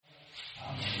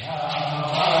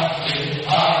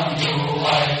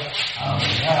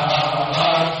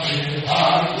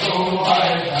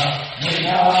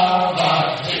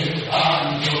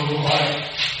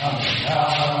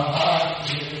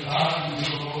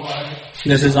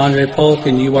This is Andre Polk,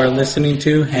 and you are listening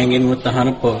to Hanging with the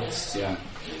Hanapoks. Yeah.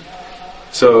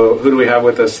 So, who do we have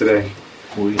with us today?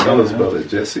 Tell us about it,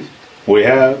 Jesse. We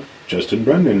have Justin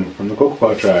Brendan from the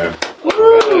Kokopah tribe.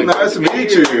 Woo, nice to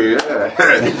meet you. Yeah.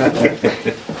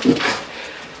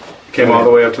 Came all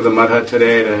the way up to the Mud Hut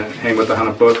today to hang with the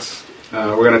Hanapoks.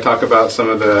 We're going to talk about some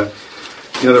of the,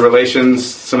 the relations,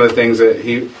 some of the things that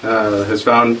he has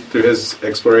found through his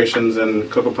explorations in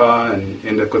Kokopah and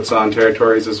into Quechan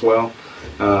territories as well.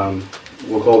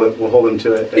 We'll hold him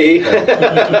to it.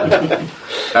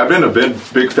 I've been a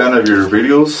big fan of your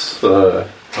videos.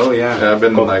 Oh yeah, I've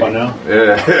been now?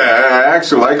 Yeah, I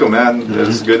actually like them, man.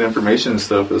 It's good information and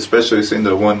stuff, especially seeing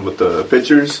the one with the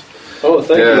pictures. Oh,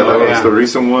 thank you. Yeah, that was the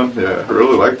recent one. Yeah, I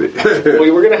really liked it.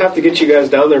 Well, we're going to have to get you guys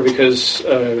down there because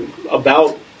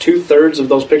about 2/3 of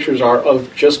those pictures are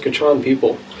of just Quechan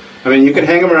people. I mean, you can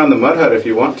hang them around the Mud Hut if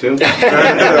you want to. Man,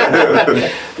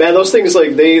 those things,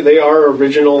 like, they are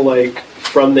original, like,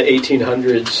 from the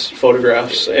 1800s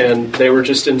photographs, and they were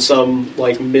just in some,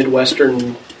 like,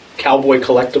 Midwestern cowboy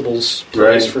collectibles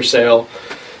place for sale.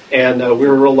 And we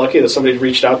were real lucky that somebody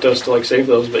reached out to us to, like, save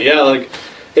those. But yeah, like,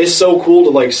 it's so cool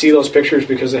to, like, see those pictures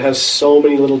because it has so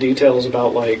many little details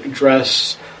about, like,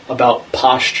 dress, about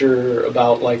posture,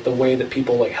 about, like, the way that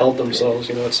people, like, held themselves.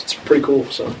 You know, it's pretty cool.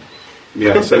 So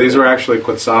yeah, so these were actually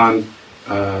Quechan,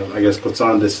 I guess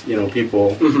Quechan,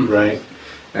 people, right?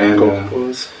 And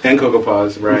Kokopahs. And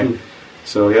Kokopahs, right? Mm-hmm.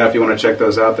 So yeah, if you want to check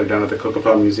those out, they're down at the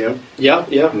Kokopah Museum. Yeah,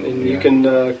 and you can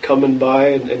come and buy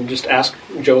and just ask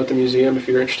Joe at the museum if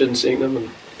you're interested in seeing them, and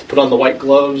put on the white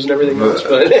gloves and everything else.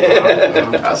 But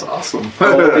that's awesome.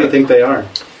 Well, what do you think they are?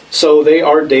 So they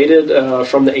are dated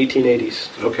from the 1880s.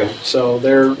 Okay. So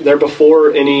they're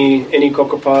before any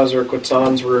Kokopahs or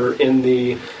Quechans were in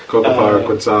the Kokopah or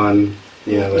Quechan.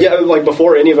 Yeah, like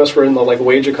before any of us were in the, like,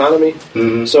 wage economy.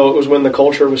 Mm-hmm. So it was when the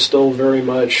culture was still very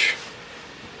much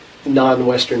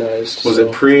non-westernized. Was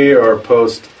it pre or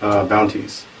post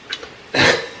bounties?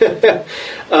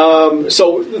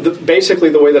 Basically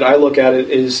the way that I look at it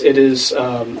is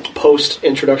post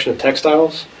introduction of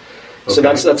textiles. Okay. So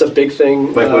that's a big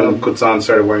thing. Like when Quechan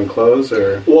started wearing clothes,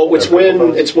 or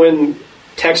it's when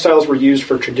textiles were used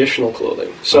for traditional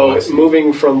clothing. So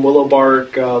moving from willow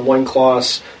bark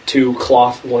loincloths to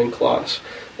cloth loincloths,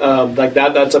 like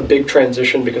that's a big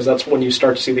transition because that's when you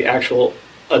start to see the actual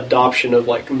adoption of,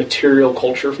 like, material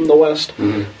culture from the West,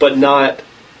 but not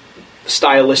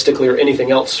stylistically or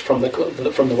anything else from the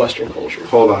Western culture.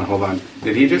 Hold on.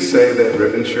 Did he just say that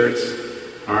ribbon shirts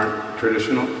aren't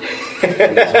traditional? No,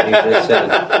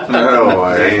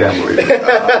 I can't believe it.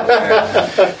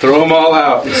 Throw them all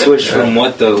out. Switch from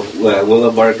what, the willow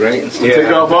bark, right? Take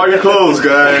off all your clothes,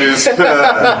 guys.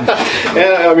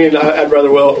 Yeah, I mean, I'd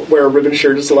rather wear a ribbon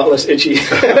shirt. It's a lot less itchy.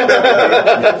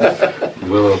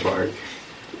 Willow bark.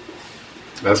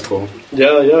 That's cool.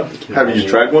 Yeah. Have you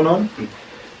tried one on?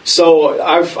 So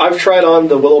I've tried on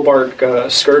the willow bark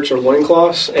skirts or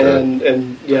loincloths, and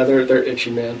yeah, they're itchy,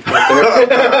 man.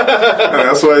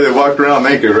 That's why they walk around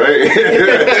naked, right?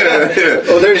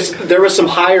 Well, there was some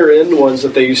higher end ones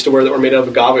that they used to wear that were made out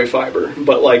of agave fiber,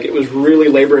 but, like, it was really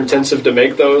labor intensive to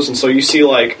make those, and so you see,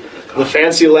 like, the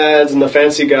fancy lads and the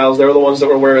fancy gals, they were the ones that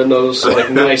were wearing those, like,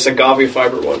 nice agave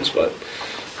fiber ones, but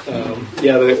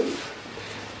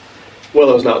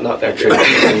Willow's not that great.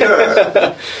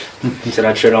 He said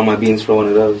I'd trade all my beans for one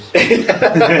of those. You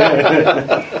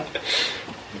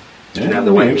can have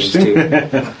the white beans too.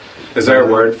 Is there a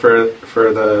word for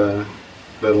the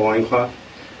loincloth?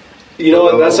 You know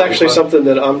what? That's actually something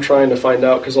that I'm trying to find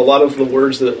out, because a lot of the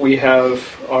words that we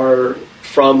have are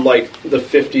from, like, the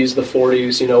 50s, the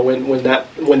 40s. You know, when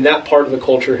that part of the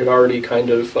culture had already kind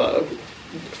of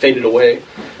faded away.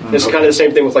 It's kind of the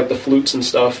same thing with, like, the flutes and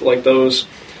stuff, like those.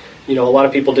 You know, a lot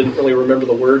of people didn't really remember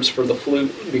the words for the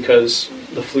flute because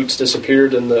the flutes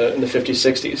disappeared in the 50s,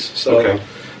 60s. So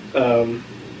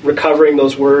recovering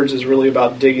those words is really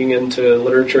about digging into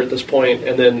literature at this point,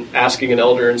 and then asking an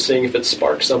elder and seeing if it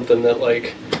sparks something that,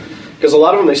 like, because a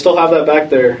lot of them, they still have that back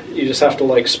there. You just have to,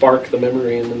 like, spark the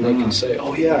memory, and then they can say,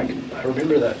 oh yeah, I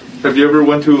remember that. Have you ever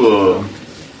went to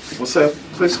what's that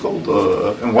place called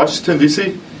in Washington,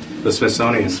 D.C.? The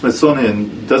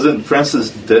Smithsonian. Doesn't Francis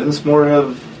Densmore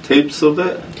have tapes of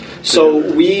that? So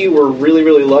we were really,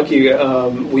 really lucky.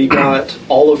 We got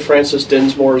all of Francis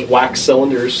Densmore's wax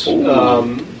cylinders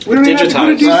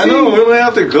digitized. I know, we don't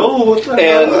have to go. What the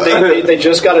hell? And they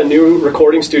just got a new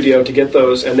recording studio to get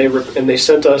those, and they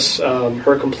sent us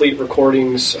her complete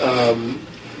recordings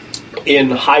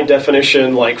in high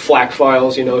definition, like FLAC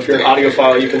files. You know, if you're an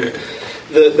audiophile, you can.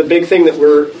 The big thing that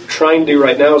we're trying to do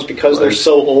right now is because they're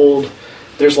so old.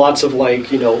 there's lots of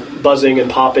like, you know, buzzing and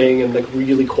popping and like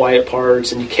really quiet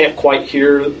parts, and you can't quite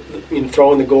hear, you know,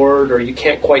 throwing the gourd, or you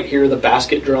can't quite hear the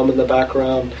basket drum in the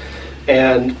background.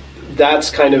 And that's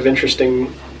kind of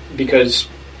interesting because,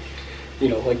 you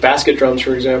know, like basket drums,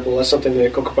 for example, that's something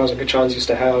that Cocopas and Kachans used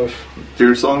to have.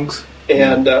 Deer songs?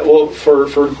 And well, for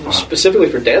specifically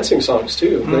for dancing songs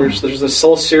too. There's this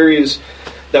whole series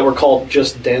that were called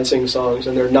just dancing songs,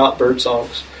 and they're not bird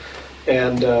songs.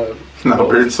 And Not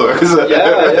bird songs.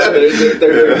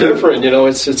 they're different. You know,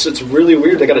 it's really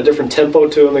weird. They got a different tempo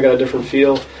to them. They got a different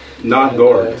feel. Not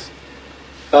gourds.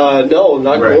 No,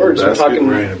 not Right, gourds. We're basket, talking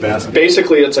right, a basket.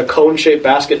 basically it's a cone-shaped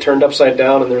basket turned upside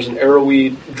down, and there's an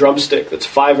arrowweed drumstick that's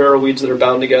 5 arrowweeds that are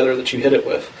bound together that you hit it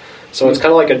with. So it's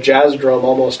kind of like a jazz drum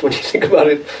almost when you think about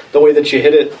it, the way that you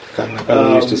hit it. Kind of like how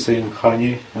they used to say in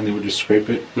Kanye when they would just scrape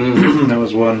it. There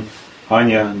was one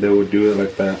Anya, and they would do it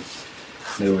like that.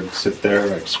 They would sit there,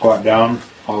 like squat down.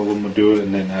 All of them would do it,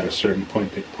 and then at a certain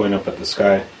point, they'd point up at the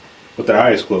sky with their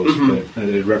eyes closed. But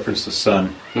they'd reference the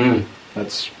sun.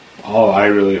 That's all I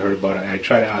really heard about it. I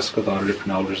tried to ask a lot of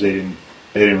different elders. They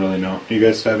didn't really know. Do you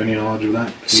guys have any knowledge of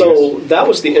that? So that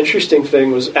was the interesting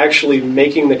thing, was actually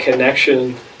making the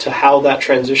connection to how that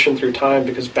transitioned through time,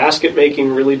 because basket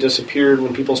making really disappeared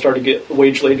when people started to get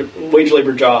wage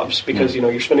labor jobs, because you know,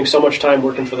 you're spending so much time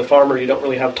working for the farmer, you don't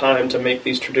really have time to make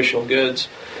these traditional goods.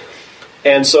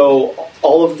 And so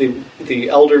all of the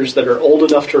elders that are old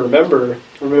enough to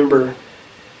remember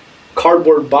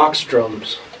cardboard box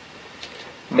drums.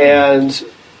 And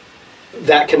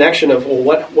that connection of,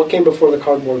 well, what came before the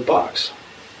cardboard box?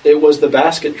 It was the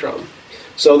basket drum.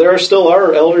 So there still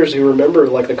are elders who remember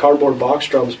like the cardboard box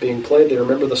drums being played. They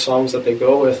remember the songs that they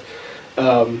go with.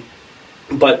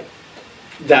 But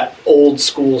that old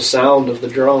school sound of the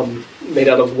drum made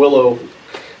out of willow,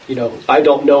 you know, I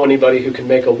don't know anybody who can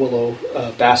make a willow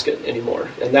basket anymore.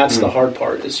 And that's the hard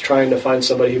part, is trying to find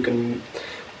somebody who can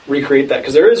recreate that.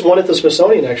 Because there is one at the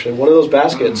Smithsonian, actually, one of those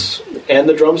baskets and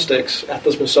the drumsticks at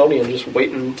the Smithsonian just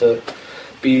waiting to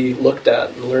be looked at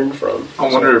and learned from.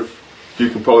 I wonder if you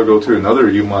could probably go to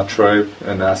another Yuma tribe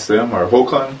and ask them, or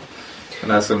Hokan,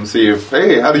 and ask them, see if,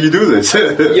 hey, how do you do this?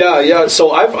 Yeah.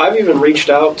 So I've even reached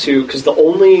out to, because the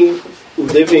only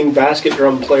living basket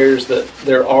drum players that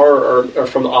there are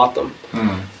from the O'odham.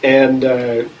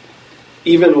 And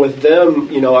even with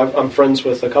them, you know, I'm friends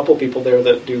with a couple people there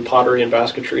that do pottery and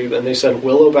basketry, and they said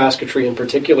willow basketry in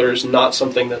particular is not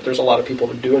something that there's a lot of people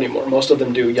that do anymore. Most of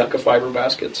them do yucca fiber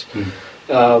baskets.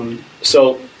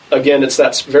 So again, it's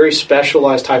that very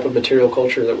specialized type of material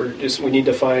culture that we need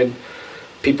to find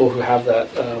people who have that.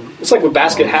 It's like with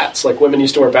basket hats. Like women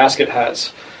used to wear basket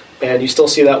hats, and you still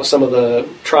see that with some of the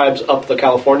tribes up the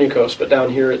California coast. But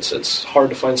down here, it's hard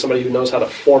to find somebody who knows how to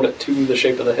form it to the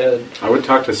shape of the head. I would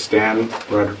talk to Stan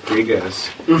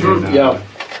Rodriguez in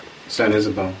San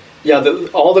Isabel. Yeah,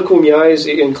 all the Kumeyays,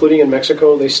 including in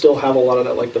Mexico, they still have a lot of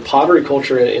that. Like the pottery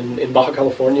culture in Baja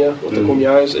California with the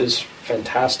Kumeyays is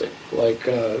fantastic. Like,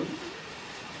 I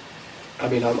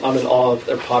mean, I'm in awe of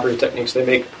their pottery techniques. They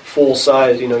make full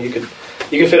size. You know, you could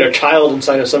fit a child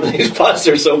inside of some of these pots.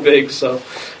 They're so big, so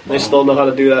they still know how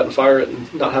to do that and fire it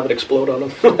and not have it explode on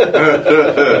them.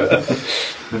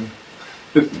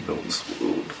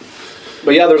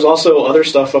 But yeah, there's also other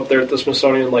stuff up there at the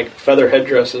Smithsonian, like feather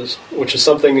headdresses, which is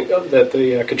something that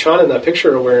the Kachan in that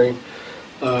picture are wearing.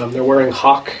 They're wearing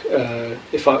hawk. And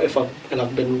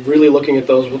I've been really looking at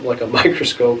those with like a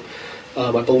microscope.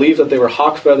 I believe that they were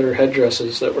hawk feather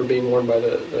headdresses that were being worn by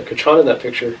the Kachan in that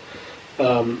picture.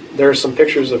 There are some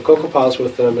pictures of Cocopas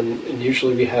with them, and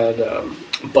usually we had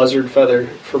buzzard feather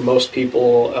for most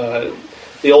people.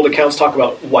 The old accounts talk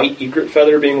about white egret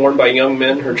feather being worn by young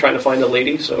men who are trying to find a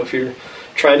lady. So if you're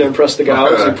trying to impress the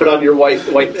gals, you put on your white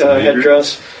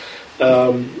headdress.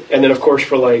 And then, of course,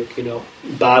 for like, you know,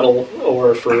 battle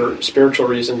or for spiritual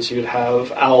reasons, you'd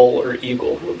have owl or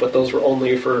eagle. But those were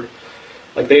only for,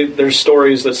 like, there's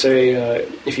stories that say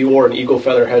if you wore an eagle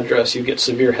feather headdress, you get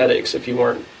severe headaches if you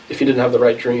didn't have the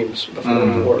right dreams before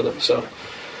you wore them. So,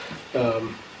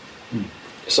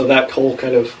 so that whole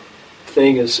kind of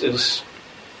thing is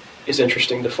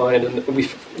interesting to find, and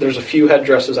there's a few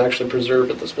headdresses actually preserved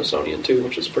at the Smithsonian too,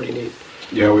 which is pretty neat.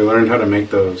 Yeah, we learned how to make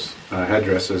those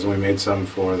headdresses, and we made some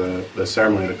for the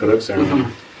ceremony, the Kuruk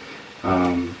ceremony.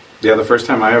 Yeah, the first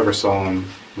time I ever saw them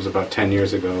was about 10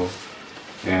 years ago,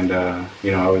 and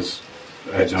you know,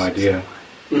 I had no idea,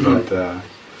 but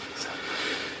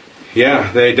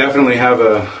yeah, they definitely have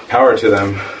a power to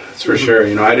them. That's for sure.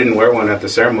 You know, I didn't wear one at the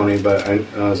ceremony, but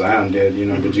Zion did. You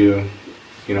know, did you?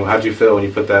 You know, how'd you feel when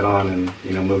you put that on and,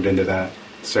 you know, moved into that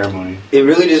ceremony? It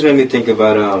really just made me think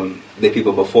about the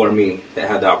people before me that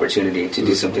had the opportunity to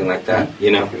do something like that.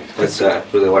 You know, that's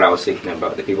really what I was thinking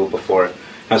about. The people before,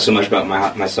 not so much about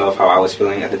myself, how I was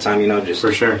feeling at the time. You know, just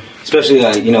For sure. especially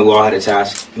we all had a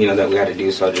task, that we had to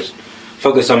do. So I just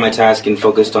focused on my task and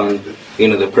focused on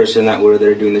the person that we're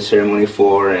there doing the ceremony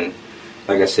for, and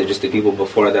like I said, just the people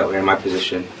before that were in my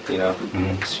position. Try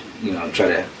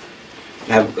to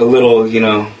have a little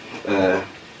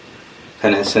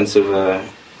kind of sense of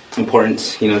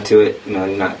importance, to it.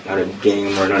 Not a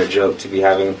game or not a joke to be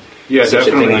having such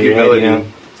a thing on your humility.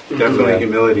 head. Definitely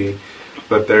humility.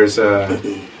 But there's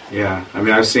yeah. I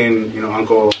mean, I've seen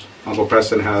Uncle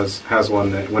Preston has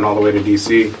one that went all the way to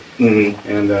DC,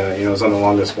 and it was on the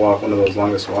longest walk, one of those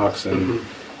longest walks, and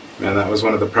man, that was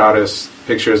one of the proudest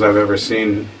pictures I've ever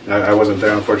seen. I wasn't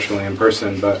there, unfortunately, in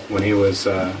person, but when he was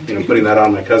putting that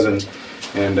on my cousin,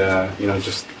 and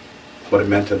just what it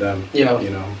meant to them. Yeah.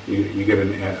 You get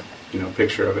a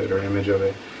picture of it or an image of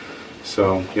it.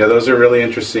 So yeah, those are really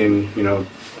interesting,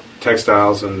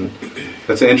 textiles, and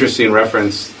that's an interesting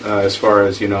reference as far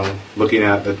as looking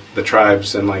at the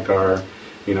tribes and like our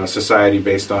society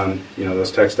based on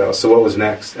those textiles. So what was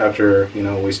next after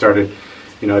we started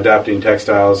adapting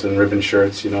textiles and ribbon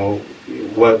shirts? How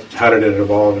did it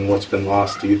evolve, and what's been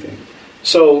lost, do you think?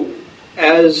 So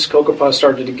as Cocopah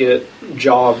started to get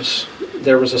jobs,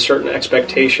 there was a certain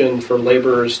expectation for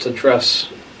laborers to dress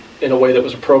in a way that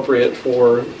was appropriate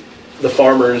for the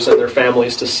farmers and their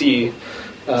families to see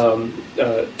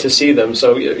them.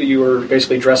 So you were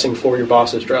basically dressing for your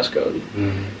boss's dress code,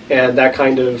 and that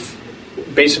kind of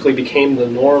basically became the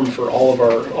norm for all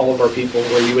of our people,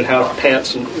 where you would have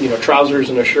pants and trousers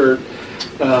and a shirt.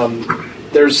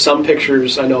 There's some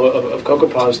pictures I know of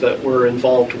Cocopahs that were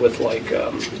involved with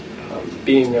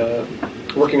being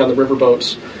working on the river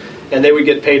boats, and they would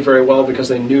get paid very well because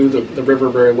they knew the river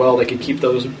very well. They could keep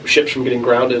those ships from getting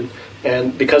grounded.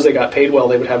 And because they got paid well,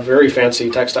 they would have very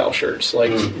fancy textile shirts,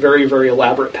 very, very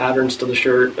elaborate patterns to the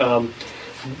shirt.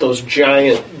 Those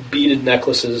giant beaded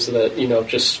necklaces that,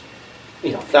 just,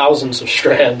 thousands of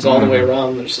strands all the way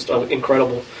around. It's just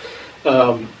incredible.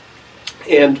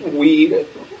 And we,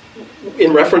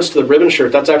 in reference to the ribbon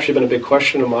shirt, that's actually been a big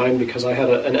question of mine, because I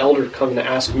had an elder come and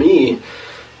ask me,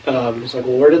 he's like,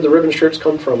 well, where did the ribbon shirts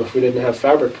come from if we didn't have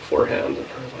fabric beforehand? And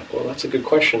I was like, well, that's a good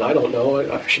question. I don't know.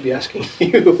 I should be asking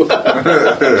you.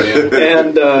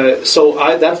 And so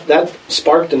that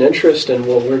sparked an interest in,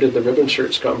 well, where did the ribbon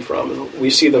shirts come from? And we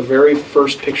see the very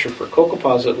first picture, for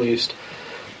Cocopahs at least,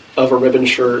 of a ribbon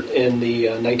shirt in the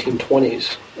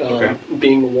 1920s,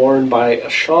 being worn by a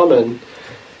shaman.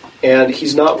 And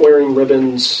he's not wearing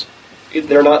ribbons.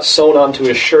 They're not sewn onto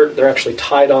his shirt. They're actually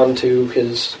tied onto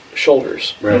his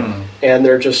shoulders. Right. And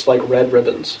they're just like red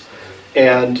ribbons.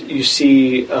 And you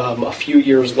see a few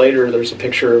years later, there's a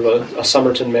picture of a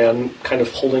Somerton man kind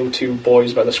of holding two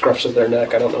boys by the scruffs of their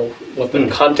neck. I don't know what the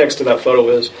context of that photo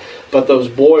is, but those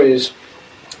boys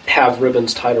have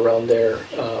ribbons tied around their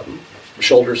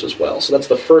shoulders as well. So that's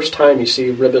the first time you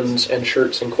see ribbons and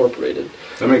shirts incorporated.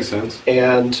 That makes sense.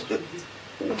 And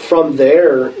from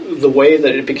there, the way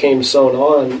that it became sewn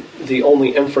on, the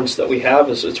only inference that we have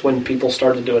is it's when people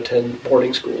started to attend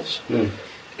boarding schools.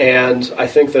 And I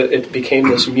think that it became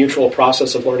this mutual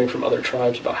process of learning from other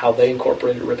tribes about how they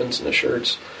incorporated ribbons into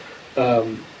shirts.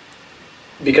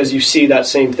 Because you see that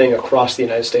same thing across the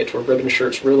United States, where ribbon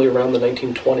shirts really around the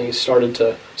 1920s started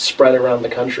to spread around the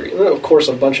country. And then, of course,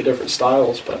 a bunch of different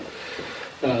styles, but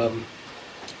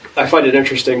I find it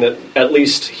interesting that at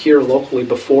least here locally,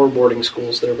 before boarding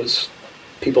schools, there was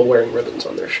people wearing ribbons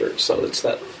on their shirts. So it's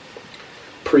that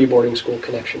pre-boarding school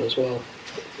connection as well.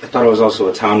 I thought it was also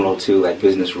a town rule too, like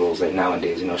business rules, like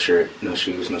nowadays, no shirt, no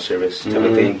shoes, no service type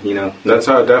of thing, That's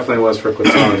how it definitely was for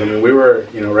Quetzalans. I mean, we were,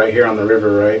 right here on the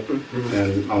river, right?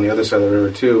 And on the other side of the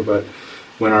river too, but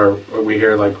when our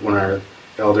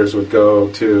elders would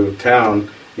go to town,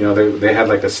 they had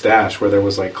like a stash where there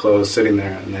was like clothes sitting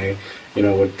there, and they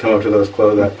would come up to those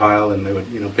clothes, that pile, and they would,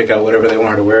 pick out whatever they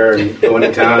wanted to wear and go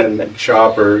into town and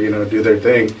shop or, do their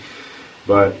thing.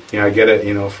 But, I get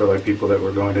it, for like people that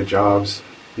were going to jobs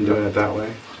and doing it that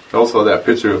way. Also, that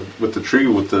picture with the tree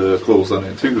with the clothes on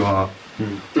it too, huh?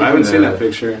 I haven't seen that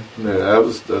picture.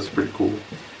 Yeah, that's pretty cool.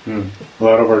 A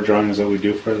lot of our drawings that we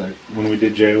do for, like, when we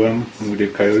did JOM, when we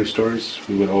did Coyote stories,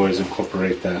 we would always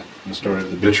incorporate that. The story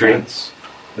of the big tree? pants,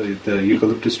 the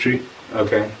eucalyptus tree.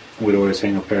 Okay. We'd always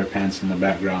hang a pair of pants in the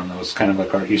background. That was kind of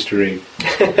like our Easter egg.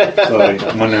 So like,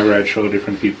 whenever I'd show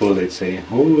different people, they'd say,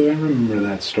 "Oh, I remember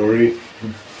that story."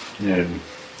 And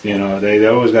they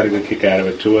always got a good kick out of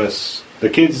it. To us, the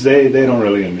kids, they don't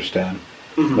really understand.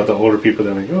 But the older people,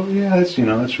 they're like, "Oh yeah, that's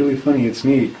that's really funny. It's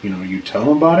neat." You tell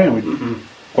them about it, and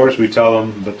Of course, we tell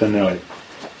them, but then they're like,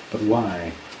 "But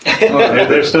why?"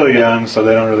 They're still young, so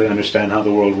they don't really understand how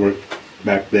the world worked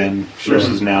back then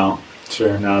versus now.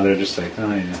 Sure. Now they're just like,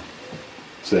 "Oh yeah,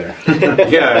 it's there."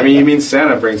 Yeah, I mean, you mean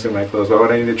Santa brings me my clothes. Why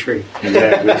would I need a tree?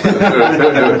 Exactly.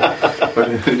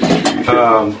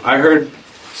 I heard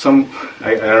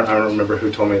I don't remember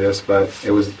who told me this, but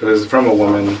it was from a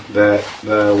woman that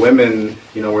the women,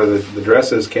 where the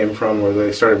dresses came from, where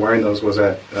they started wearing those was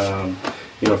at,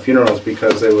 funerals,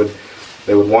 because they would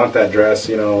want that dress,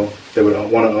 they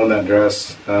would want to own that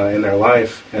dress in their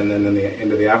life, and then in the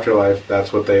end of the afterlife,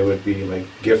 that's what they would be like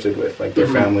gifted with. Like their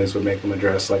families would make them a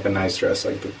dress, like a nice dress,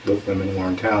 like the women wore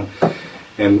in town,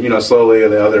 and slowly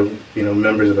the other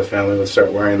members of the family would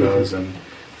start wearing those, and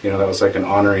that was like an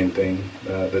honoring thing,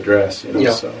 the dress.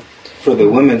 So. For the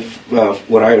women,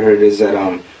 what I heard is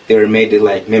that they were made to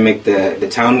like mimic the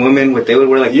town women. What they would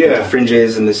wear, like the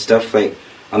fringes and the stuff like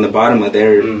on the bottom of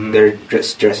their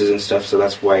dresses and stuff. So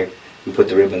that's why we put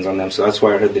the ribbons on them. So that's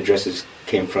why I heard the dresses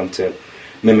came from, to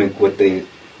mimic what they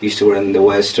used to wear in the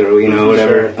West, or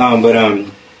whatever. Sure. But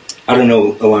I don't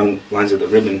know along lines of the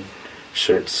ribbon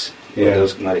shirts. Where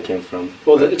those might have came from.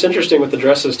 Well, it's interesting with the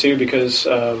dresses too, because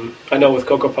I know with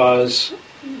Cocopas,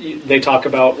 they talk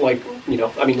about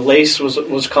lace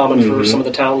was common for some of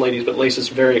the town ladies, but lace is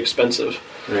very expensive,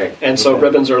 right? And so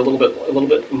ribbons are a little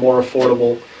bit more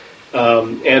affordable.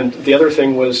 And the other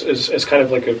thing is kind of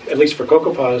like at least for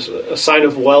Cocopas, a sign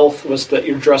of wealth was that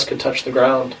your dress could touch the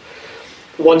ground.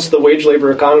 Once the wage labor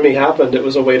economy happened, it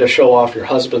was a way to show off your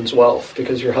husband's wealth,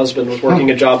 because your husband was working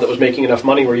a job that was making enough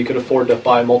money where you could afford to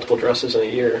buy multiple dresses in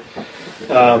a year.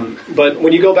 But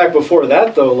when you go back before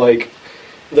that, though, like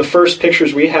the first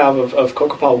pictures we have of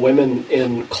Cocopah women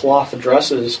in cloth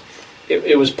dresses,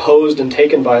 it was posed and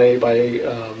taken by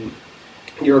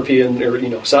European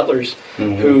or settlers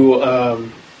who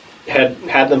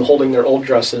had them holding their old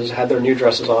dresses, had their new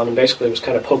dresses on, and basically was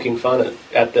kind of poking fun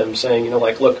at them, saying,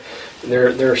 look,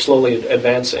 they're slowly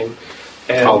advancing.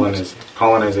 And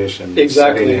colonization.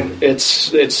 Exactly. It's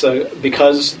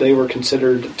because they were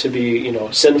considered to be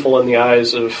sinful in the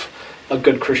eyes of a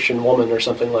good Christian woman or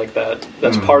something like that.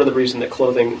 That's part of the reason that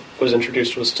clothing was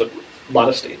introduced, was to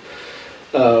modesty.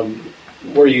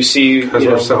 Where you see, because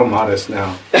we're so modest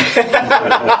now.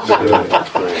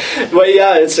 Well,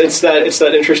 yeah, it's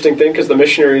that interesting thing, because the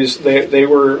missionaries they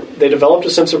developed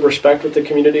a sense of respect with the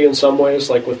community in some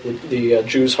ways, like with the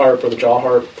Jew's harp or the jaw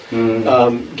harp,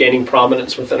 gaining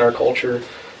prominence within our culture.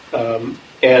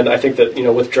 And I think that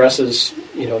with dresses,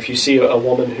 if you see a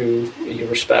woman who you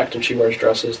respect and she wears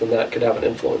dresses, then that could have an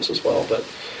influence as well. But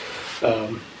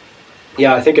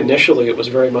I think initially it was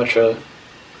very much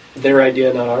their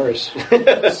idea, not ours.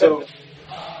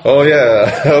 Oh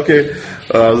yeah, okay.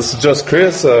 This is just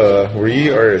Chris. We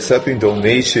are accepting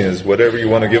donations. Whatever you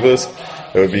want to give us,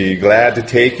 we'll be glad to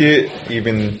take it.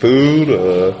 Even food,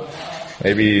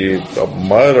 maybe a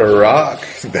mud or rock.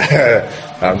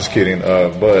 I'm just kidding.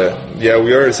 But yeah,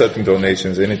 we are accepting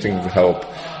donations. Anything to help.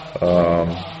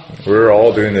 We're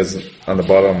all doing this on the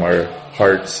bottom of our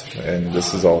hearts, and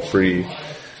this is all free.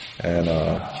 And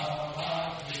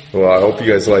well, I hope you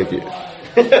guys like it.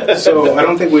 So I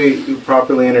don't think we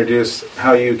properly introduced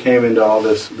how you came into all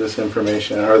this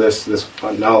information, or this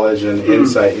knowledge and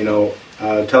insight.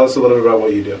 Tell us a little bit about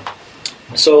what you do.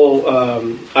 So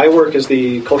I work as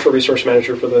the cultural resource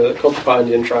manager for the Cocopah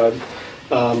Indian tribe.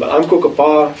 I'm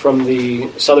Cocopah from the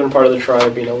southern part of the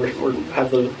tribe. We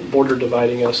have the border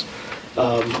dividing us.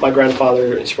 My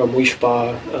grandfather is from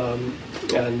Wishpa,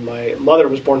 and my mother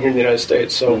was born here in the United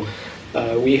States. So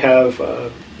we have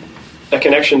a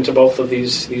connection to both of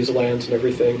these lands and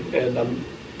everything. And I'm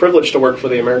privileged to work for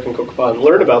the American Cocopah and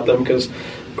learn about them, because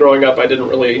growing up I didn't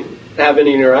really have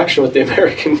any interaction with the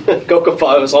American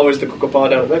Cocopah. It was always the Cocopah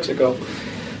down in Mexico.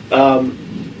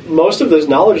 Most of this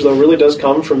knowledge, though, really does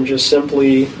come from just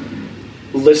simply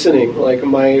listening. Like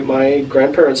my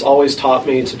grandparents always taught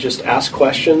me to just ask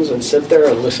questions and sit there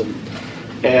and listen.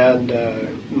 And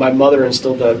my mother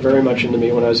instilled that very much into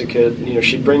me when I was a kid.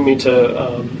 She'd bring me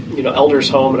to elders'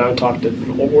 home, and I would talk to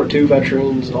World War II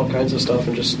veterans and all kinds of stuff,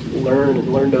 and just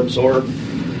learn to absorb.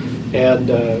 And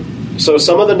so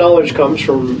some of the knowledge comes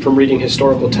from reading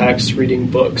historical texts, reading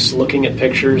books, looking at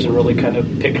pictures, and really kind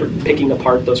of picking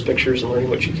apart those pictures and learning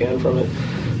what you can from it.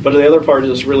 But the other part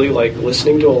is really like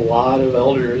listening to a lot of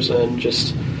elders and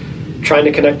just trying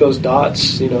to connect those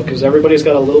dots, because everybody's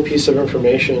got a little piece of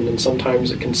information, and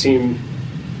sometimes it can seem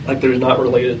like they're not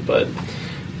related. But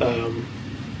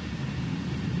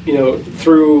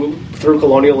through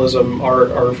colonialism,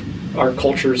 our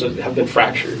cultures have been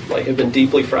fractured, have been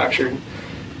deeply fractured,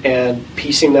 and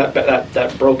piecing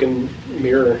that broken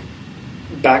mirror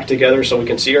back together so we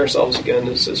can see ourselves again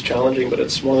is challenging, but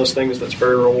it's one of those things that's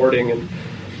very rewarding. And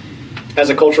as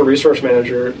a cultural resource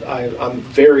manager, I'm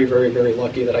very, very, very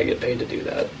lucky that I get paid to do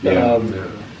that.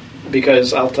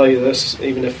 Because I'll tell you this,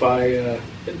 even if I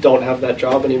don't have that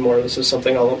job anymore, this is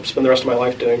something I'll spend the rest of my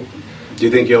life doing. Do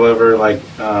you think you'll ever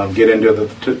get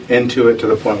into it to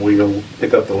the point where you'll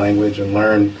pick up the language and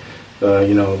learn,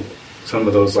 some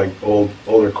of those like old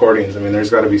recordings? I mean, there's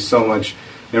got to be so much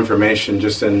information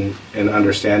just in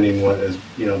understanding what is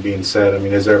being said. I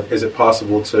mean, is it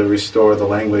possible to restore the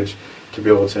language to be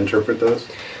able to interpret those?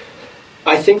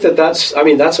 I think that's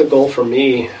a goal for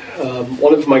me.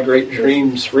 One of my great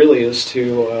dreams really is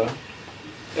to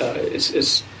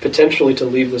is potentially to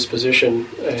leave this position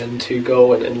and to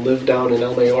go and live down in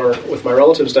El Mayor with my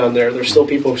relatives down there. There's still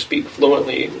people who speak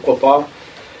fluently Quechua,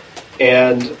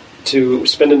 and to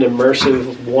spend an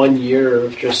immersive 1 year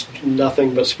of just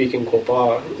nothing but speaking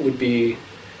Quechua would be,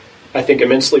 I think,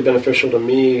 immensely beneficial to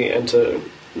me and to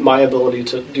my ability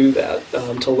to do that,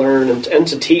 to learn and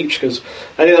to teach, because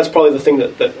I think that's probably the thing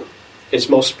that is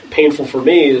most painful for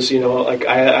me is, like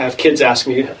I have kids ask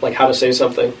me like how to say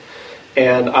something,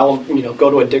 and I'll go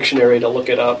to a dictionary to look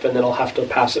it up, and then I'll have to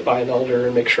pass it by an elder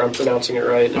and make sure I'm pronouncing it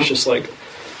right. It's just like,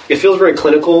 it feels very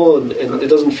clinical, and it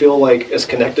doesn't feel like as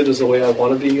connected as the way I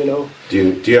want to be,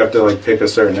 Do you have to like pick a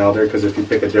certain elder? Because if you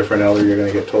pick a different elder, you're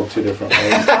going to get told two different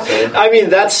ways to say it. I mean,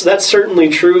 that's certainly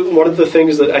true. One of the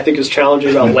things that I think is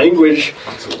challenging about language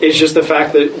is just the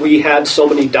fact that we had so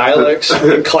many dialects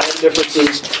and clan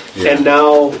differences, and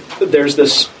now there's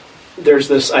this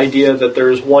idea that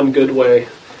there's one good way.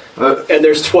 And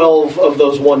there's 12 of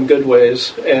those one good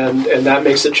ways, and that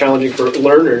makes it challenging for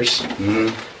learners.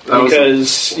 Mm-hmm.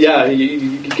 Because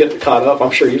you get caught up.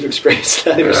 I'm sure you've experienced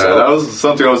that yourself. That was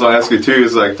something I was going to ask you too.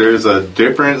 Is like there's a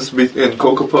difference between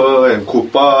Kokapa and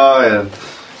Kupa, and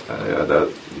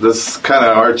that's kind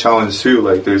of our challenge too.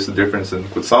 Like there's a difference in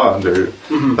Kusan.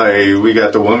 Like we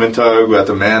got the woman tug, we got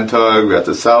the man tug, we got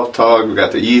the south tug, we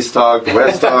got the east tug, the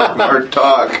west tug, north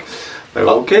tug. Like,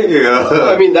 okay.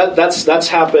 I mean that's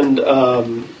happened.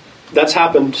 That's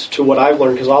happened to what I've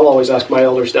learned, because I'll always ask my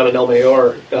elders down in El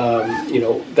Mayor.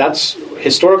 That's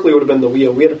historically would have been the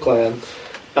Wia clan,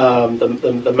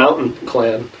 the mountain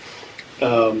clan,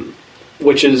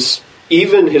 which is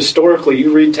even historically.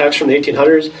 You read texts from the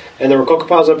 1800s, and there were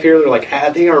Kokopas up here. They're like,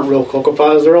 they aren't real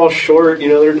Kokopas. They're all short.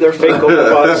 They're fake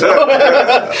Kokopas.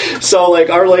 So like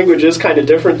our language is kind of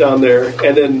different down there.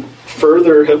 And then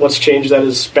further, what's changed that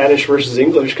is Spanish versus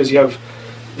English, because you have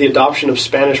the adoption of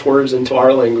Spanish words into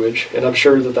our language, and I'm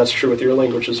sure that that's true with your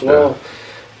language as well.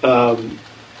 And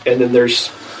then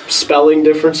there's spelling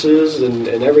differences and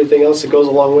everything else that goes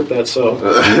along with that. So,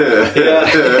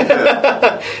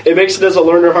 it makes it as a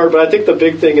learner hard. But I think the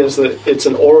big thing is that it's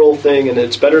an oral thing, and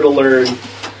it's better to learn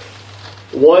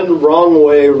one wrong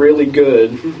way really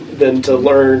good than to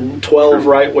learn 12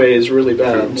 right ways really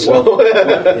bad. So.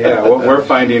 What we're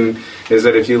finding is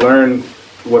that if you learn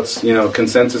what's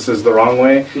consensus is the wrong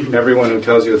way, everyone who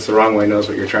tells you it's the wrong way knows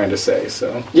what you're trying to say.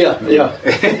 So yep.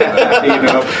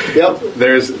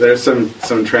 There's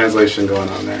some translation going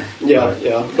on there.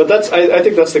 But that's I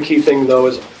think that's the key thing though,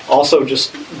 is also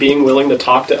just being willing to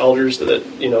talk to elders that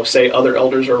say other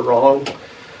elders are wrong,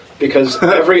 because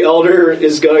every elder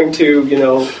is going to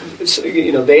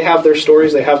they have their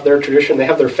stories, they have their tradition, they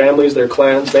have their families, their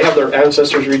clans, they have their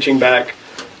ancestors reaching back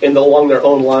along their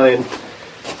own line.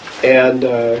 And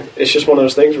it's just one of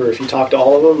those things where if you talk to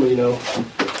all of them,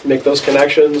 make those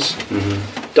connections.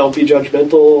 Don't be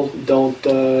judgmental. Don't,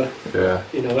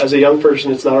 as a young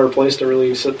person, it's not our place to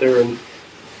really sit there and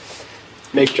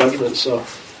make judgments. So,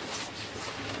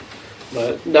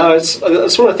 but no, it's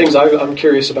one of the things I'm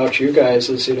curious about you guys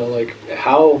is like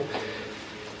how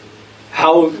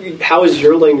is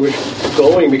your language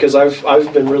going? Because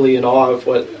I've been really in awe of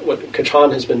what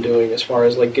Kachan has been doing as far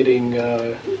as like getting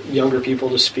younger people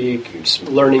to speak,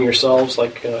 learning yourselves,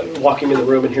 like walking in the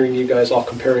room and hearing you guys all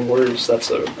comparing words.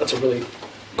 That's a really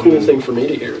cool thing for me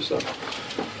to hear. So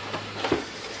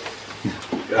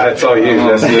that's all you.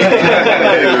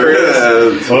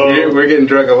 We're getting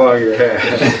drunk along your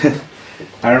head.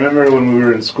 I remember when we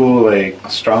were in school, like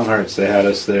Strong Hearts, they had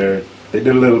us there. They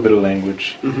did a little bit of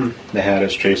language. They had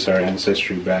us trace our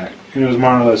ancestry back. And it was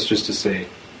more or less just to say,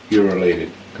 you're related.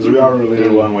 Because we are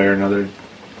related one way or another.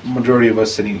 Majority of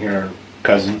us sitting here are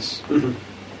cousins.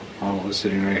 All of us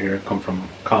sitting right here come from a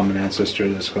common ancestor,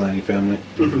 the Scolani family.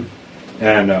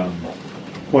 And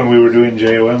when we were doing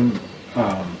JOM,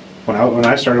 when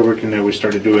I started working there, we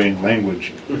started doing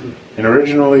language. And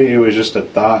originally it was just a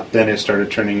thought. Then it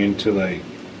started turning into like,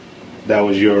 that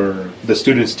was the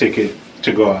student's ticket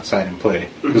to go outside and play,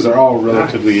 because they're all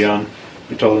relatively young.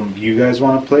 We told them, you guys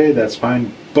want to play, that's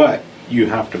fine, but you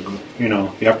have to, you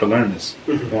have to learn this.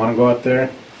 You want to go out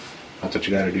there, that's what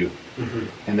you got to do.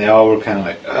 And they all were kind of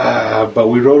like, but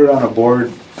we wrote it on a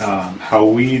board how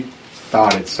we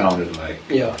thought it sounded like.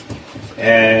 Yeah.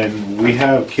 And we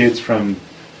have kids from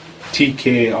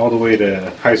TK all the way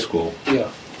to high school.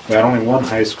 Yeah. We had only one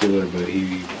high schooler, but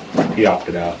he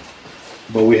opted out.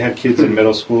 But we had kids in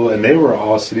middle school, and they were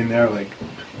all sitting there like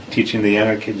teaching the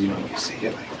younger kids, you say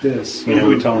it like this.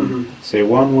 We tell them, say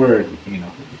one word,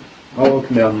 Oh,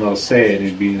 and they'll say it,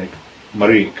 it'd be like,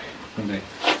 Marik. And they,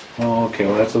 oh, okay,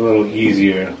 well, that's a little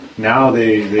easier. Now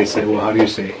they say, well, how do you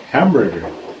say hamburger?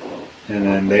 And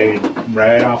then they,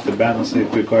 right off the bat, they'll say,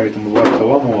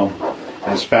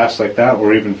 as fast like that,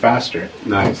 or even faster.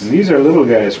 Nice. And these are little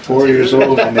guys, 4 years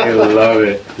old, and they love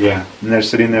it. Yeah. And they're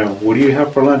sitting there, what do you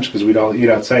have for lunch? Because we'd all eat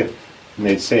outside. And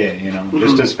they'd say it,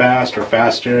 just as fast or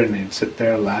faster, and they'd sit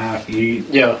there, laugh, eat.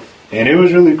 Yeah. And it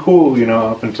was really cool,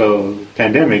 up until the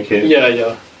pandemic hit.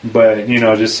 Yeah. But,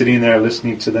 just sitting there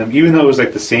listening to them, even though it was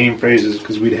like the same phrases,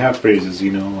 because we'd have phrases,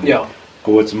 like, Yeah.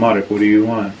 oh, what's Marek? What do you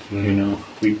want?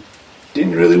 We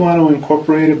didn't really want to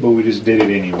incorporate it, but we just did it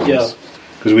anyways. Yeah.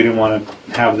 Because we didn't want to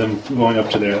have them going up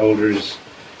to their elders,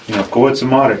 go, what's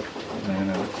Marek? And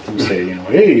them say,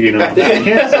 hey, I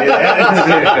can't say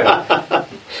that.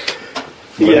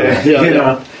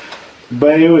 Yeah.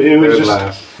 But it was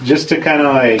laugh. just to kind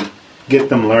of like get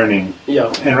them learning.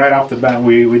 Yeah. And right off the bat,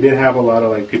 we did have a lot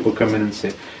of like people come in and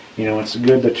say, it's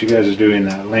good that you guys are doing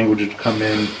that. Language would come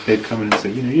in, they'd come in and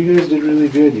say, you guys did really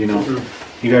good, You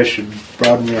guys should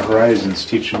broaden your horizons,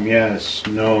 teach them yes,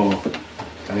 no.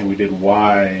 I think we did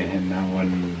why, and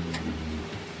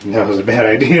that was a bad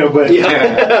idea, but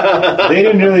they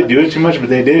didn't really do it too much, but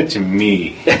they did it to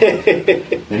me.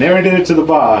 They never did it to the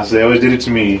boss, they always did it to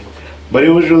me. But it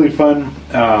was really fun.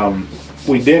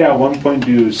 We did at one point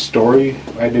do story.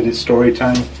 I did it story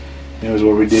time. It was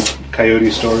where we did coyote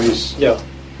stories. Yeah.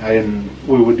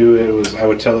 We would do it. I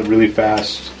would tell it really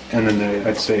fast, and then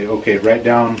I'd say, okay, write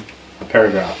down a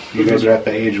paragraph. You guys are at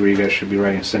the age where you guys should be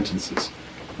writing sentences.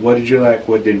 What did you like?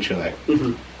 What didn't you like?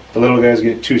 The little guys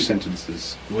get 2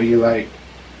 sentences. What you like?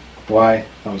 Why?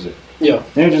 That was it. Yeah.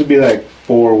 And it would just be like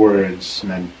 4 words,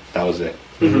 and then that was it.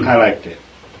 I liked it.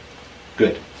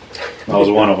 Good. That was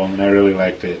one of them, and I really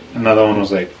liked it. Another one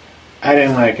was like, I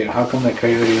didn't like it. How come the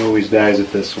coyote always dies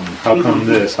at this one? How come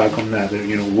this? How come that?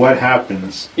 What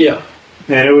happens? Yeah.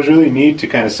 And it was really neat to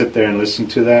kind of sit there and listen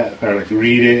to that, or like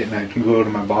read it, and I can go to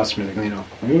my boss and be like, look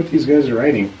what these guys are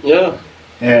writing. Yeah.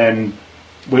 And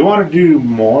we wanted to do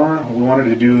more. We wanted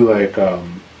to do like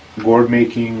gourd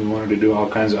making. We wanted to do all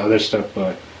kinds of other stuff,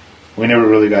 but we never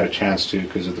really got a chance to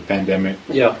because of the pandemic.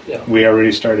 Yeah. We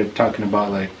already started talking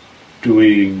about like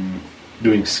doing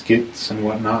skits and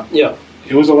whatnot. Yeah.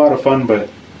 It was a lot of fun,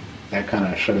 but that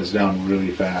kind of shut us down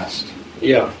really fast.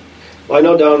 Yeah. Well, I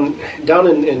know down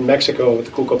in Mexico with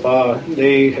the Cucapá,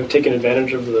 they have taken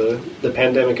advantage of the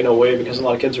pandemic in a way because a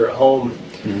lot of kids are at home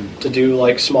to do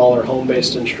like smaller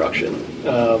home-based instruction,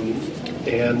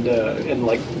 and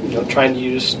like trying to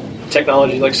use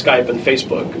technology like Skype and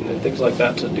Facebook and things like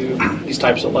that to do these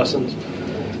types of lessons.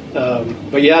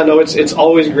 But yeah, no, it's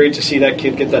always great to see that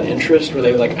kid get that interest where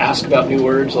they like ask about new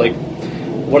words. Like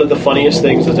one of the funniest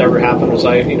things that's ever happened was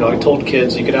I told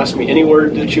kids, you can ask me any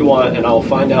word that you want and I'll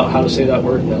find out how to say that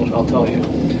word and I'll tell you.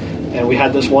 And we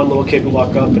had this one little kid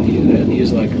walk up and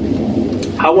he's like,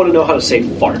 I want to know how to say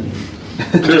fart.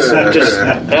 And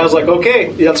I was like,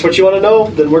 okay, that's what you want to know?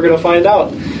 Then we're going to find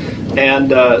out.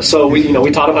 And so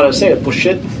we taught him how to say it, push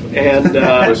it, and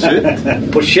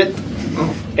push it.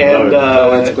 And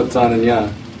that's good sounding,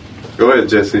 yeah. Go ahead,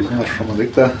 Jesse. I'm not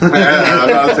saying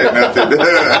nothing.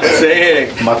 Say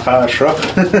it.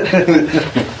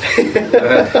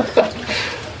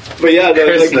 But yeah,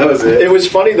 Chris knows it. It was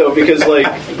funny though because like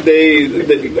they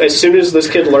as soon as this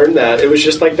kid learned that, it was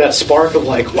just like that spark of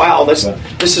like, wow, this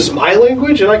is my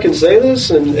language and I can say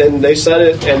this, and they said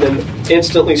it and then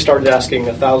instantly started asking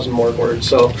 1,000 more words.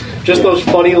 So just those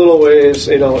funny little ways,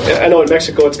 I know in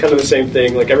Mexico it's kind of the same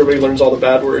thing. Like everybody learns all the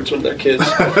bad words when they're kids,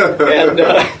 and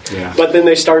but then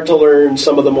they start to learn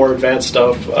some of the more advanced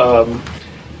stuff.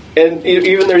 And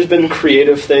even there's been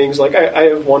creative things. Like I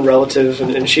have one relative,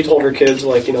 and she told her kids,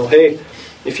 like, hey,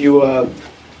 if you learn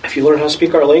how to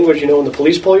speak our language, when the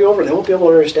police pull you over, they won't be able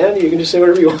to understand you. You can just say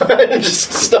whatever you want, and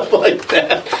just stuff like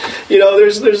that.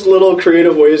 There's little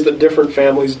creative ways that different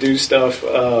families do stuff.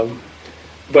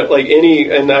 But like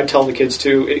and I tell the kids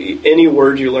too, any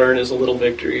word you learn is a little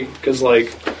victory, because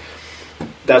like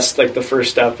that's like the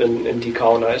first step in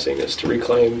decolonizing is to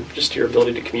reclaim just your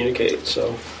ability to communicate.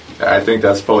 So. I think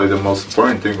that's probably the most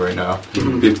important thing right now.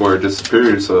 People are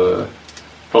disappearing, so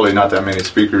probably not that many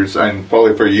speakers, and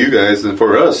probably for you guys and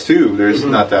for us too. There's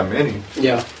not that many.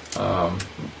 Yeah.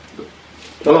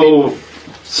 Oh,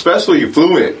 especially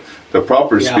fluent, the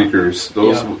proper Yeah. speakers.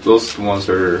 Those ones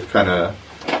are kind of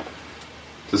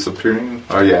disappearing.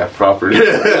 Oh yeah, proper.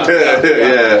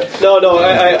 Yeah. No,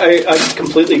 I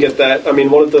completely get that. I mean,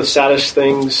 one of the saddest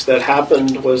things that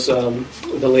happened was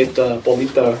the late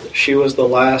Polita. She was the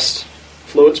last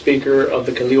fluent speaker of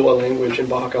the Kaliwa language in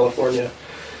Baja California,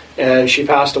 and she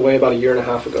passed away about a year and a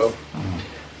half ago.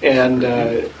 And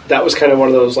that was kind of one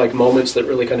of those like moments that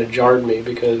really kind of jarred me,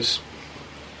 because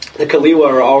the Kaliwa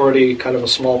are already kind of a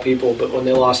small people, but when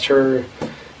they lost her,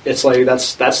 it's like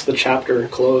that's the chapter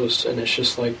closed, and it's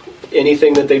just like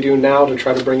anything that they do now to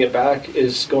try to bring it back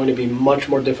is going to be much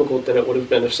more difficult than it would have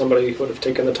been if somebody would have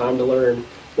taken the time to learn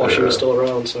while she was still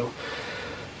around. So,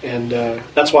 and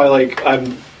that's why like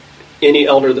any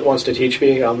elder that wants to teach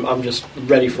me, I'm just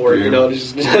ready for it. You know,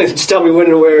 just tell me when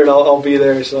and where, and I'll be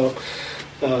there. So.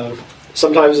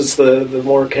 Sometimes it's the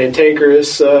more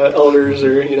cantankerous elders,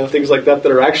 or things like that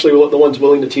are actually the ones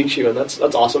willing to teach you, and that's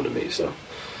awesome to me. So.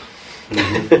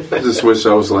 I just wish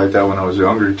I was like that when I was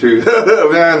younger too.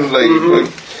 Man, like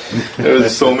there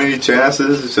was so many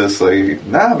chances. It's just like,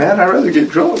 nah, man, I'd rather get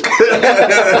drunk.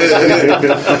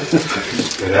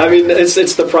 I mean,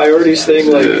 it's the priorities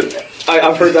thing. Like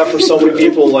I've heard that from so many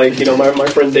people. Like my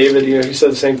friend David, he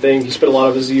said the same thing. He spent a lot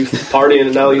of his youth partying,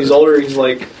 and now he's older. He's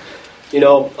like,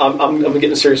 I'm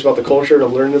getting serious about the culture, and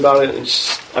I'm learning about it.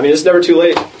 And it's never too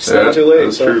late. It's never too late.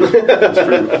 That's so. true. That's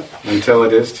true. Until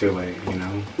it is too late,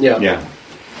 Yeah.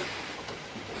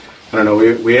 I don't know.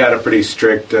 We had a pretty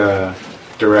strict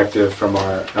directive from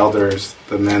our elders,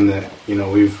 the men that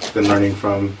we've been learning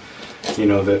from.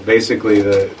 That basically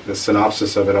the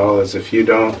synopsis of it all is, if you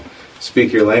don't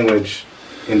speak your language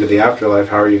into the afterlife,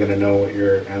 how are you going to know what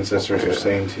your ancestors are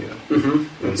saying to you?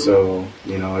 Mm-hmm. And so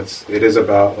it is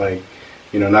about like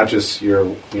not just your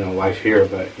life here,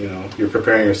 but you're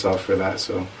preparing yourself for that.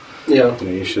 So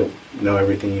you should know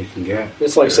everything you can get.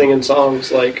 It's like singing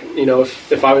songs. Like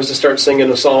if I was to start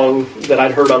singing a song that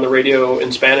I'd heard on the radio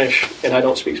in Spanish and I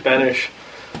don't speak Spanish,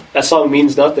 that song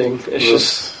means nothing. It's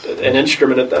just an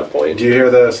instrument at that point. Do you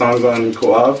hear the songs on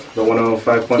Coav, the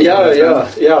 105.1?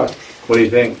 Yeah. What do you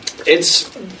think?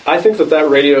 I think that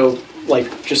radio,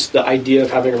 like just the idea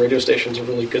of having a radio station is a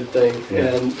really good thing,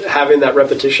 and having that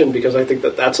repetition, because I think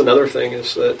that's another thing,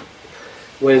 is that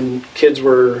when kids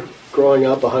were growing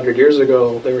up 100 years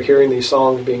ago, they were hearing these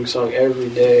songs being sung every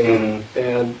day,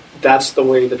 and that's the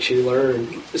way that you learn.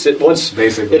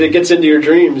 It gets into your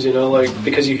dreams,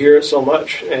 because you hear it so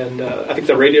much, and I think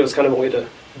the radio is kind of a way to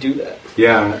do that.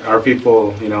 Yeah, our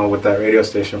people, with that radio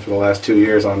station for the last 2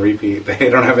 years on repeat, they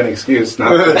don't have an excuse not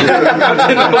to know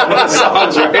the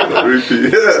songs, right?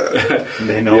 Repeat.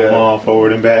 They know them all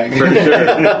forward and back.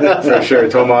 For sure.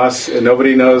 Tomas,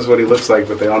 nobody knows what he looks like,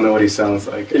 but they all know what he sounds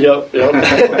like. Yep.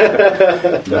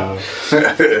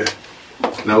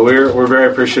 No, we're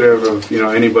very appreciative of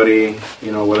anybody,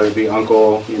 whether it be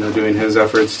Uncle, doing his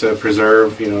efforts to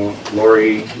preserve,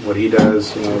 Lori, what he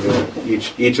does,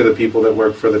 each of the people that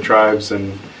work for the tribes,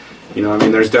 and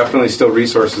there's definitely still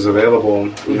resources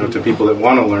available, to people that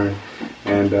want to learn,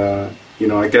 and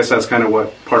I guess that's kind of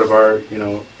what part of our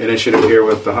initiative here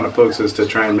with the Hanapuks is, to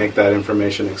try and make that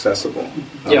information accessible.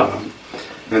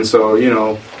 And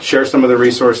so share some of the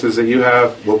resources that you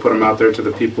have. We'll put them out there to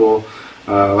the people.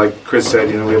 Like Chris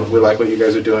said, we like what you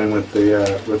guys are doing with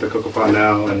the Cocopa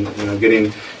now, and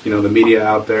getting the media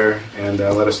out there, and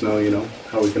let us know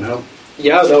how we can help.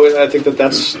 Yeah, no, I think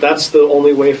that's the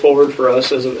only way forward for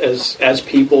us as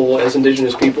people, as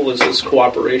Indigenous people, is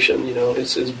cooperation.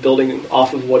 It's building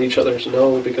off of what each other's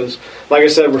know, because, like I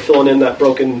said, we're filling in that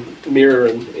broken mirror,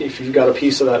 and if you've got a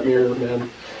piece of that mirror, man,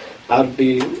 I'd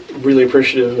be really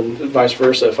appreciative, and vice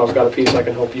versa. If I've got a piece I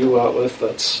can help you out with,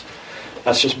 that's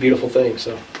just a beautiful thing.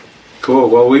 So cool.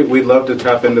 Well, we'd love to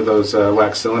tap into those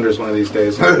wax cylinders one of these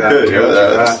days. Like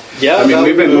that. Yeah. I mean,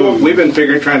 we've been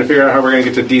trying to figure out how we're going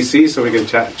to get to DC so we can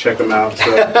check them out.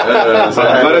 So let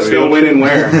us know when and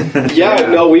where. Yeah.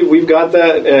 No, we've got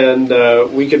that, and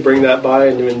we could bring that by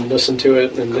and listen to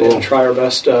it and try our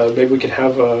best. Maybe we can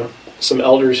have some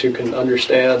elders who can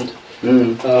understand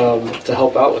to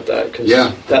help out with that, because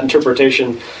that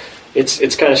interpretation.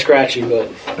 It's kind of scratchy, but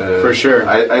for sure.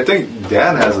 I think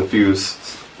Dan has a few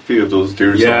of those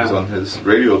deer songs on his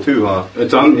radio too, huh?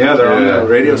 It's on. Yeah, they're on the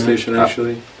radio station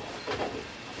actually.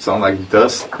 Sound like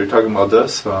dust. They're talking about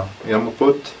dust,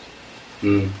 Yamaput.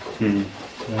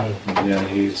 Yeah,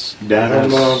 he's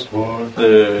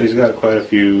got quite a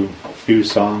few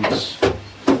songs.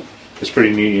 It's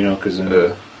pretty neat, because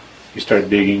you start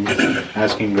digging,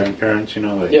 asking grandparents,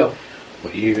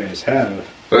 what you guys have.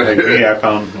 Like me, I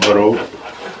found Oro.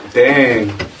 Dang.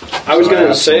 I was So I going to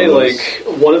asked say, him like,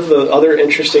 one of the other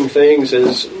interesting things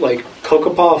is, like,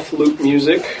 Kokopah flute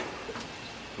music.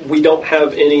 We don't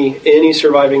have any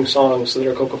surviving songs that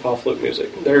are Kokopah flute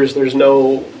music. There's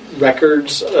no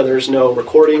records, there's no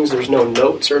recordings, there's no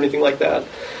notes or anything like that.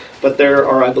 But there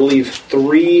are, I believe,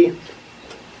 3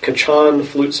 Kachan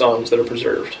flute songs that are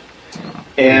preserved.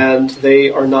 And they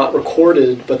are not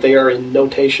recorded, but they are in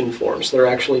notation form, so they're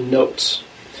actually notes.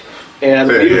 And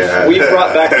we've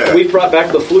brought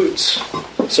back the flutes,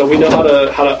 so we know how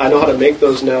to I know how to make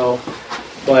those now.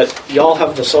 But y'all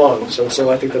have the songs, and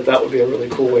so I think that would be a really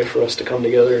cool way for us to come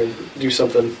together and do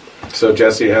something. So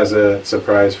Jesse has a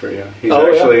surprise for you. He's Oh,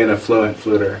 actually an affluent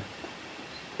fluter.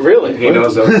 Really? He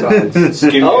knows those songs.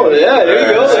 Oh yeah, there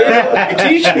you go. You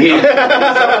teach me.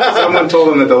 Someone told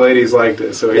him that the ladies liked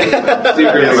it, so he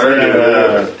secretly learned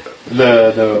it.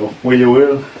 The Will You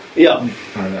Will? Yeah,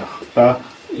 yeah.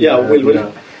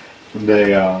 Will.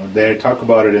 They talk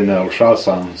about it in the El Shah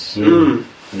songs.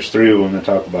 There's 3 of them that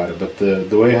talk about it. But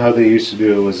the way how they used to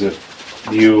do it was if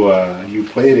you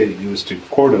played it, it was to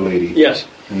court a lady. Yes.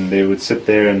 And they would sit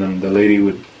there, and then the lady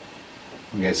would,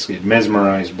 I guess, get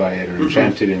mesmerized by it or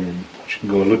enchanted, and then she'd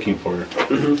go looking for it.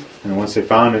 And once they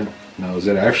found it,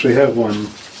 I actually have one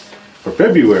for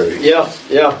February. Yeah.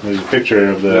 There's a picture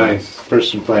of the Nice.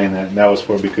 person playing that, and that was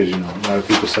for because a lot of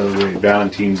people celebrate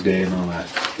Valentine's Day and all that.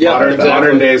 Yeah. Modern, Exactly.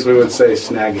 modern days, we would say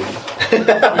snagging.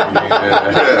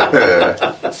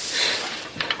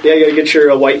 Yeah, you gotta get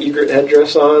your white egret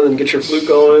headdress on and get your flute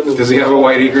going. And Does he have a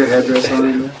white egret headdress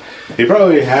on? He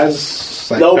probably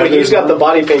has. Like, no, but he's feathers got on the it.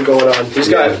 body paint going on. He's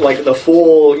Yeah. got like the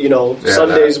full,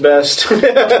 Sunday's best.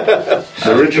 The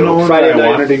original one Friday that I night.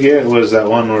 wanted to get was that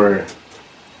one where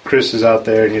Chris is out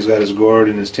there and he's got his gourd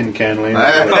and his tin can laying.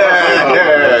 I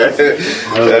was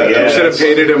like, You should have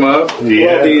painted him up. yeah,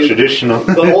 Well, the- traditional.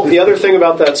 The other thing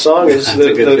about that song is That's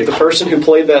a good the picture. person who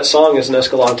played that song is an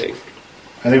Escalante.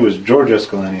 I think it was George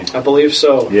Escalante. I believe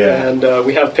so. Yeah. And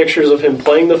we have pictures of him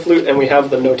playing the flute, and we have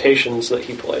the notations that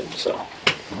he played. So,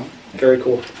 very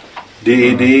cool.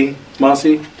 DED,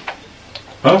 Mossy?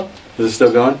 Huh? Is it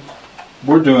still going?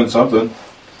 We're doing something.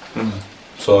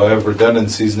 So I have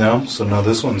redundancies now, so now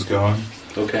this one's going.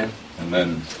 Okay. And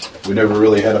then we never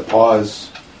really had a pause.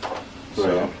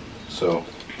 Right. So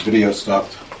video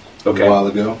stopped Okay. a while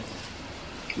ago.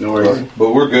 No worries.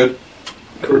 But we're good.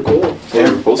 Cool. We're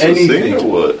supposed to sing or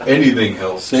what? Anything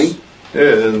helps. Sing?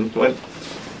 Yeah, and what?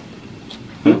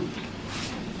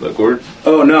 The gourd?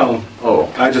 Oh, no.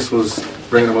 Oh. I just was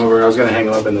bringing them over. I was going to hang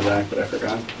them up in the back, but I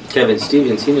forgot. Kevin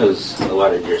Stevens, he knows a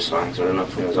lot of your songs. I don't know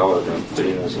if he knows all of them, but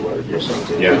he knows a lot of your songs.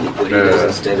 And Yeah. What he does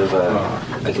instead of,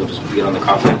 like, he'll just get on the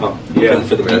coffee Yeah.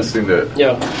 for the Man, I've beat. seen that.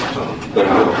 Yeah. But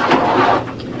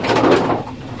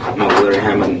my brother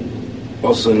Hammond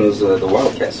also knows the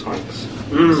Wildcat songs.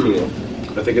 So,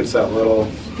 I think it's that little,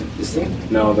 this thing?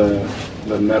 no,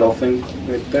 the metal thing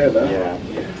right there, though. Yeah.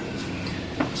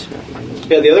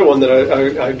 Yeah, the other one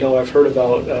that I know I've heard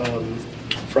about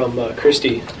from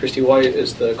Christy White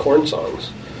is the corn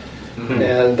songs.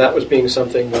 And that was being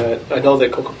something that I know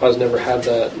that Kokopah's never had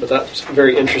that, but that's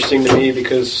very interesting to me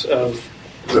because of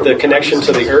the connection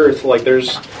to the earth. Like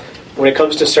there's, when it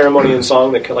comes to ceremony and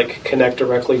song that can like connect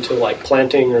directly to like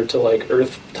planting or to like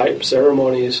earth type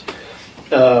ceremonies,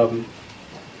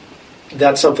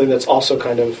 that's something that's also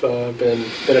kind of been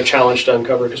a challenge to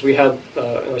uncover because we had,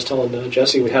 I was telling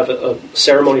Jesse, we have a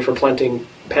ceremony for planting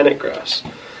panic grass,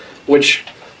 which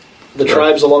the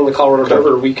tribes along the Colorado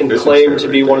River, we can Business claim there to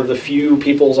right be there. one of the few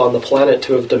peoples on the planet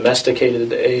to have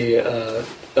domesticated a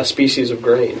species of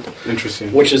grain,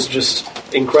 Interesting. which is just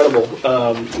incredible.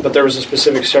 But there was a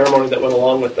specific ceremony that went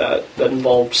along with that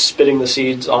involved spitting the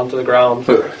seeds onto the ground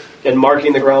and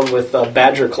marking the ground with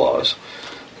badger claws.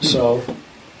 So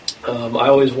I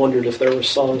always wondered if there were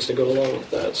songs to go along with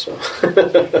that. So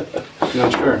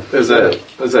Not sure. Is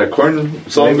that corn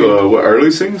song what Arlie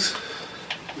sings?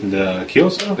 The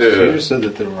Kyoso? Yeah. She just said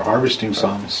that they were harvesting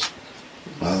songs.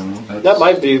 I don't know. that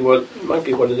might be what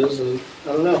it is. And I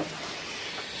don't know.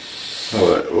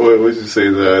 What would you say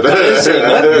that?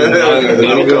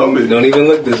 Don't even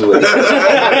look this way.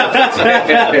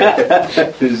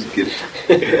 Just kidding.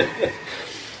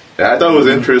 Yeah, I thought it was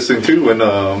interesting too when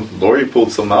Lori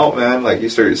pulled some out, man. Like he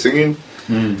started singing.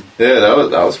 Yeah,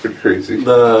 that was pretty crazy.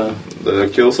 The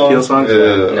Kill song. Kill songs?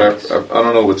 Yeah, Nice. I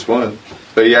don't know which one,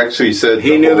 but he actually said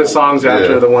he knew the whole- songs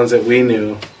after yeah. the ones that we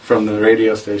knew from the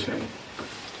radio station.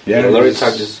 Yeah, his- Lori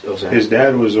talked just. Oh, sorry. His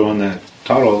dad was the one that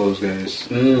taught all those guys.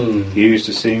 He used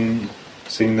to sing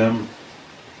them.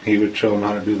 He would show them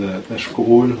how to do the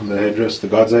shkuul, the headdress, the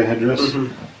God's eye headdress.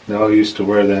 They all used to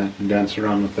wear that and dance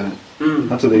around with that.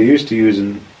 That's what they used to use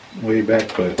in way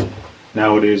back, but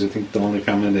nowadays I think the only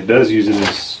family that does use it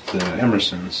is the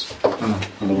Emersons.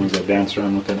 Are the ones that dance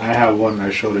around with it. I have one. I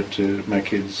showed it to my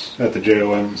kids at the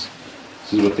JOMs.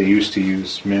 This is what they used to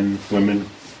use, men, women.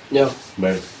 Yeah.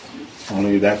 But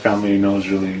only that family knows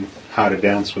really how to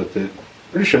dance with it.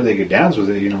 Pretty sure they could dance with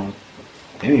it,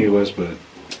 any of us, but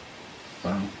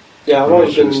wow. Yeah, I've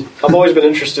always been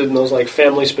interested in those like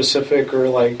family specific or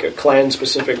like clan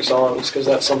specific songs, because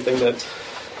that's something that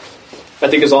I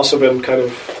think has also been kind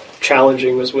of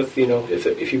challenging. Was with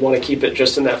if you want to keep it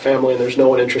just in that family and there's no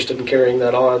one interested in carrying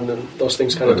that on, then those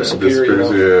things kind of disappear.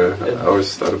 Yeah, I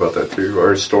always thought about that too.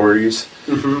 Our stories,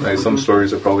 like some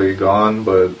stories are probably gone,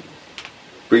 but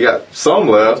we got some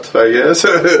left, I guess.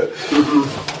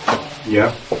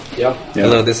 Yeah.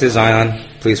 Hello, this is Zion.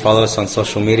 Please follow us on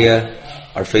social media.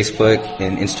 Our Facebook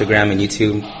and Instagram and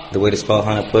YouTube. The way to spell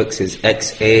Hanapuk is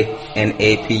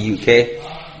XANAPUK.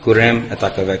 Kurem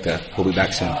Atakaveka. We'll be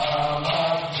back soon.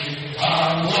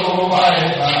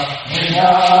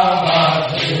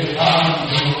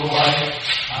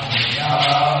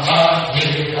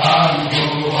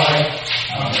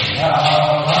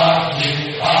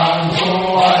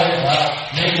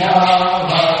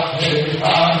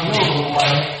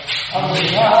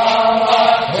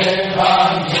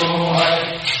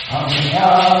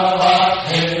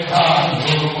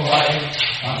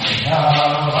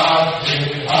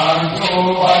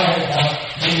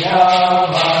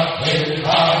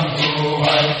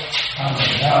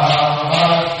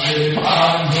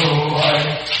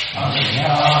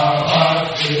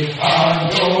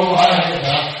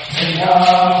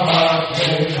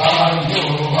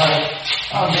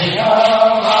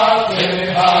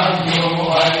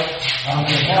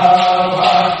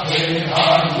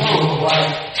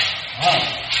 Amen.